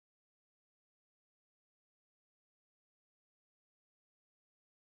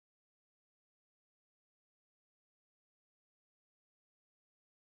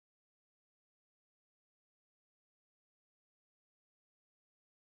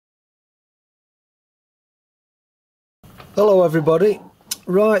Hello everybody.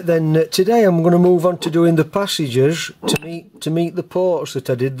 Right then, today I'm going to move on to doing the passages to meet the ports that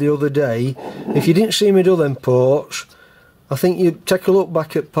I did the other day. If you didn't see me do them ports, I think you take a look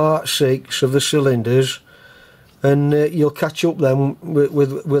back at part 6 of the cylinders and you'll catch up then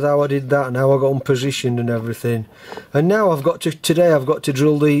with how I did that and how I got them positioned and everything. And now today I've got to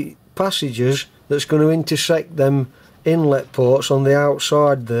drill the passages that's going to intersect them inlet ports on the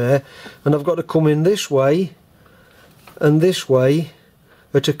outside there, and I've got to come in this way and this way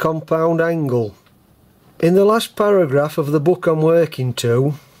at a compound angle. In the last paragraph of the book I'm working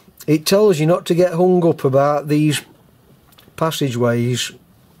to, it tells you not to get hung up about these passageways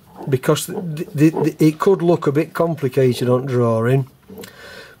because it could look a bit complicated on drawing,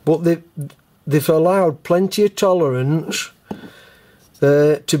 but they've allowed plenty of tolerance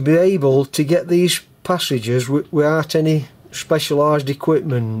to be able to get these passages without any specialised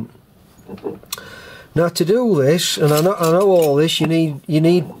equipment. Now to do this, and I know all this, you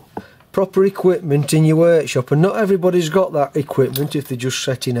need proper equipment in your workshop, and not everybody's got that equipment if they're just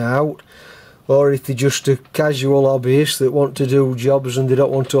setting out, or if they're just a casual hobbyist that want to do jobs and they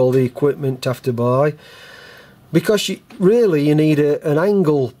don't want all the equipment to have to buy. Because you need an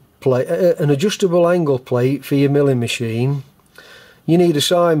angle plate, an adjustable angle plate for your milling machine. You need a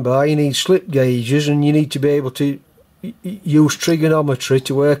sine bar, you need slip gauges, and you need to be able to use trigonometry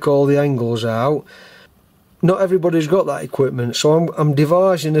to work all the angles out. Not everybody's got that equipment, so I'm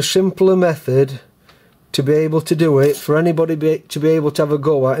devising a simpler method to be able to do it for anybody to be able to have a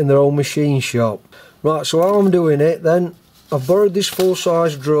go at in their own machine shop. Right, so how I'm doing it then, I've borrowed this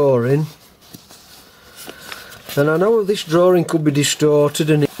full-size drawing, and I know this drawing could be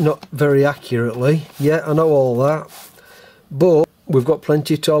distorted and not very accurately, yeah, I know all that, but we've got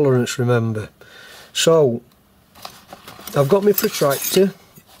plenty of tolerance, remember. So I've got my protractor,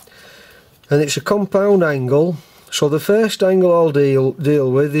 and it's a compound angle. So the first angle I'll deal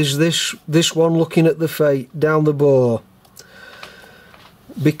with is this one looking at the face down the bore.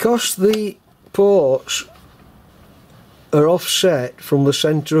 Because the ports are offset from the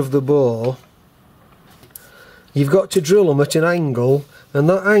centre of the bore, you've got to drill them at an angle, and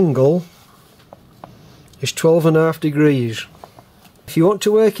that angle is 12.5 degrees. If you want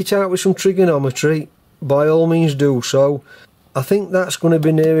to work it out with some trigonometry, by all means do so. I think that's going to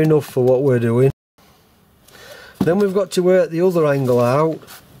be near enough for what we're doing. Then we've got to work the other angle out,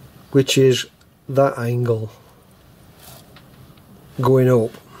 which is that angle going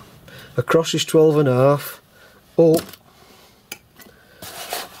up. Across is 12.5, up.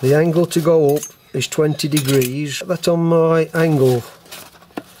 The angle to go up is 20 degrees. That's on my angle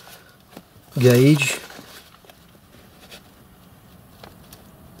gauge,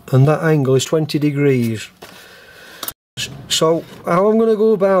 and that angle is 20 degrees. So how I'm going to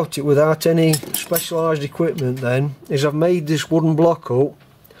go about it without any specialised equipment then is I've made this wooden block up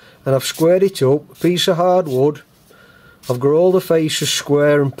and I've squared it up, a piece of hardwood, I've got all the faces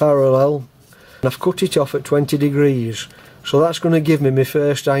square and parallel, and I've cut it off at 20 degrees. So that's going to give me my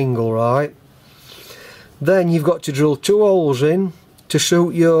first angle, right? Then you've got to drill 2 holes in to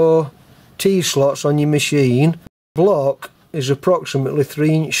suit your T-slots on your machine. The block is approximately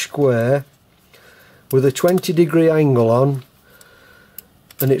 3" square with a 20 degree angle on,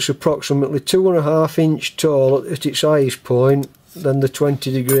 and it's approximately 2.5 inch tall at its highest point, then the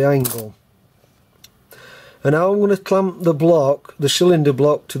 20 degree angle. And how I'm going to clamp the block, the cylinder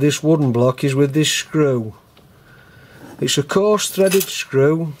block, to this wooden block is with this screw. It's a coarse threaded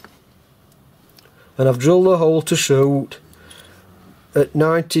screw, and I've drilled the hole to suit at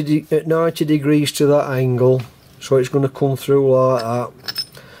 90 degrees to that angle, so it's going to come through like that,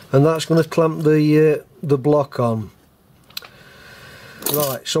 and that's going to clamp the block on.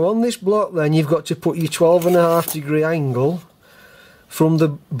 Right, so on this block then you've got to put your 12.5 degree angle from the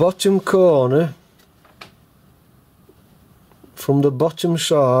bottom corner, from the bottom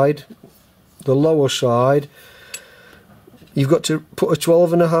side, the lower side. You've got to put a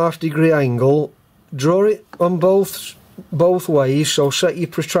 12.5 degree angle, draw it on both ways, so set your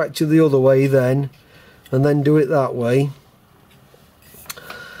protractor the other way then, and then do it that way,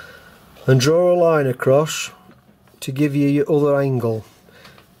 and draw a line across to give you your other angle.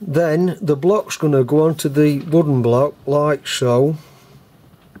 Then the block's going to go onto the wooden block like so.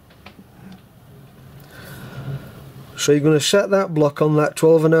 So you're going to set that block on that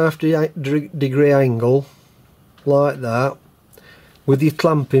 12.5 degree angle like that with your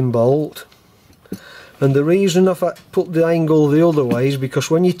clamping bolt. And the reason I've put the angle the other way is because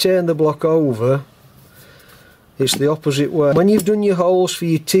when you turn the block over, it's the opposite way. When you've done your holes for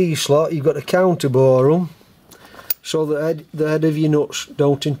your T-slot, you've got to counterbore them so that the head of your nuts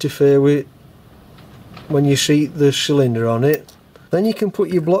don't interfere with when you seat the cylinder on it. Then you can put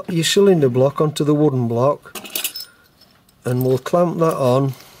your cylinder block onto the wooden block, and we'll clamp that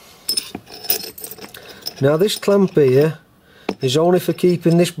on. Now this clamp here is only for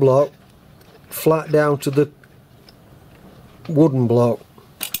keeping this block flat down to the wooden block,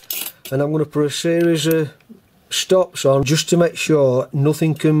 and I'm going to put a series of stops on just to make sure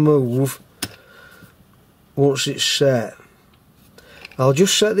nothing can move once it's set. I'll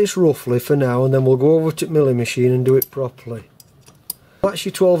just set this roughly for now, and then we'll go over to the milling machine and do it properly. That's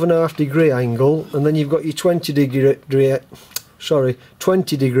your 12.5 degree angle, and then you've got your 20 degree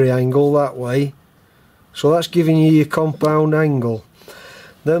angle that way, so that's giving you your compound angle.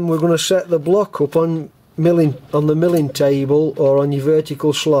 Then we're going to set the block up on the milling table or on your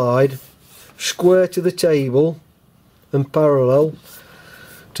vertical slide, square to the table and parallel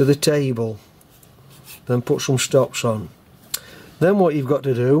to the table. Then put some stops on. Then what you've got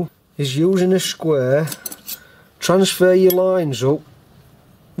to do is, using a square, transfer your lines up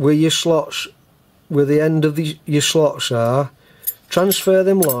where your slots, where the end of your slots are. Transfer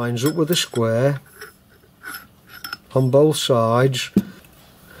them lines up with a square on both sides.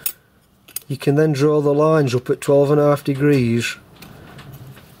 You can then draw the lines up at 12.5 degrees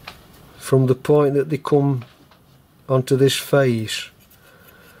from the point that they come onto this face,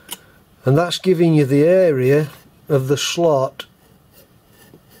 and that's giving you the area of the slot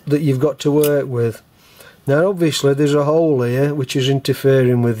that you've got to work with. Now obviously there's a hole here which is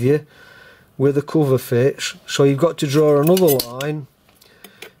interfering with you where the cover fits, so you've got to draw another line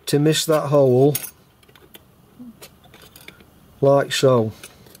to miss that hole, like so.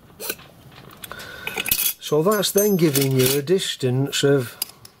 So that's then giving you a distance of,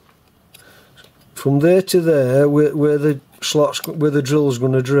 from there to there, where the drill's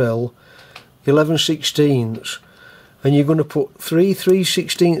going to drill, 11/16, and you're going to put 3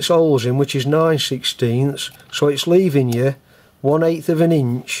 3/16 holes in, which is 9/16, so it's leaving you 1/8 of an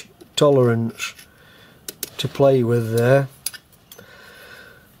inch tolerance to play with there.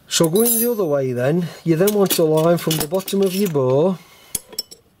 So going the other way then, you then want a line from the bottom of your bore.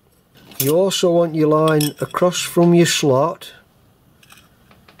 You also want your line across from your slot,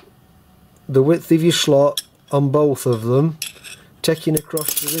 the width of your slot on both of them, taking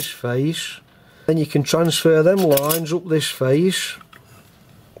across to this face. Then you can transfer them lines up this face,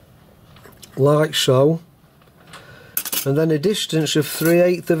 like so, and then a distance of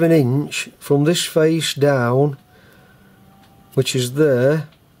 3/8 of an inch from this face down, which is there.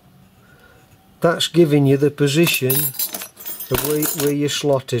 That's giving you the position of where your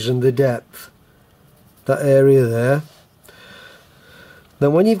slot is and the depth, that area there.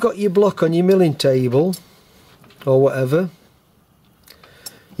 Then when you've got your block on your milling table or whatever,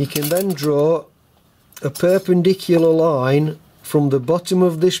 you can then draw a perpendicular line from the bottom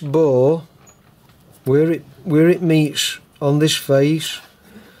of this bore, where it meets on this face.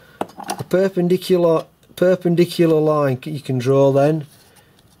 A perpendicular line you can draw then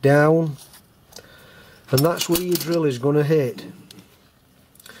down, and that's where your drill is going to hit.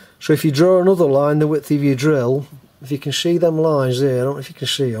 So if you draw another line the width of your drill, if you can see them lines there, I don't know if you can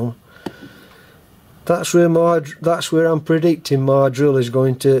see them, that's where I'm predicting my drill is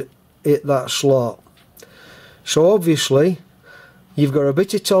going to hit that slot. So obviously you've got a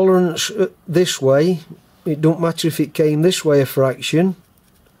bit of tolerance this way. It don't matter if it came this way a fraction,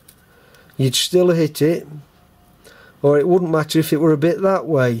 you'd still hit it, or it wouldn't matter if it were a bit that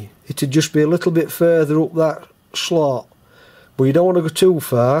way. It'd just be a little bit further up that slot, but you don't want to go too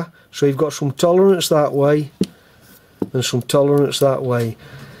far, so you've got some tolerance that way and some tolerance that way.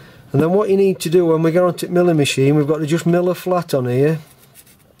 And then what you need to do when we get onto the milling machine, we've got to just mill a flat on here,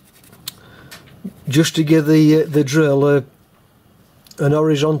 just to give the drill an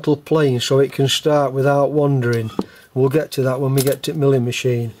horizontal plane so it can start without wandering. We'll get to that when we get to the milling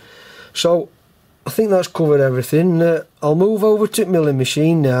machine. So I think that's covered everything. I'll move over to the milling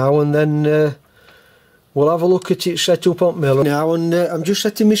machine now, and then we'll have a look at it set up on milling now. And I'm just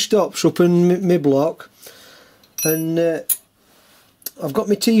setting my stops up in my block, and I've got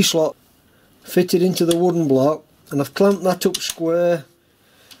my T-slot fitted into the wooden block, and I've clamped that up square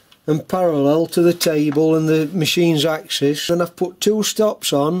and parallel to the table and the machine's axis. And I've put 2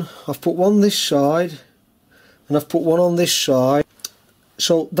 stops on. I've put one this side and I've put one on this side,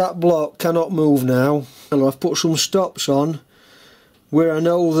 so that block cannot move now. And I've put some stops on where I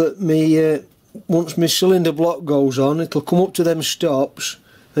know that once my cylinder block goes on, it'll come up to them stops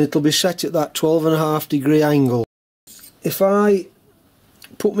and it'll be set at that 12.5 degree angle. If I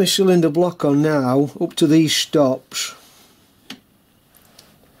put my cylinder block on now up to these stops,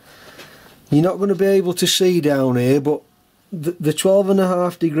 you're not going to be able to see down here, but the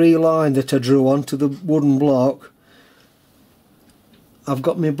 12.5-degree line that I drew onto the wooden block, I've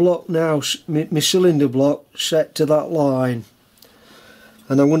got my block now, my cylinder block set to that line,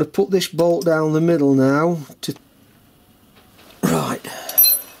 and I'm going to put this bolt down the middle now to right.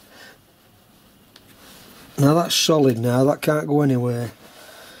 Now that's solid now, that can't go anywhere.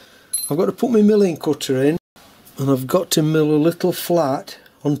 I've got to put my milling cutter in, and I've got to mill a little flat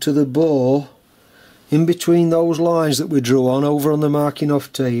onto the bore in between those lines that we drew on over on the marking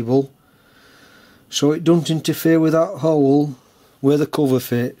off table, so it doesn't interfere with that hole where the cover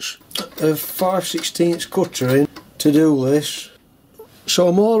fits. A 5/16 cutter in to do this. So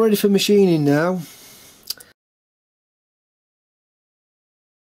I'm all ready for machining now.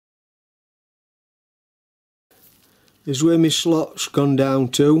 Here's where my slot's gone down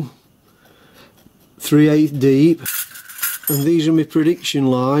to, 3/8 deep, and these are my prediction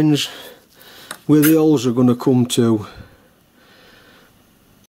lines where the holes are going to come to.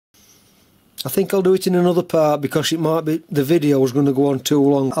 I think I'll do it in another part because it might be the video is going to go on too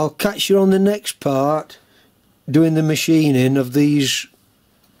long. I'll catch you on the next part doing the machining of these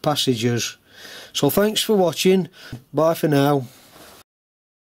passages. So thanks for watching, bye for now.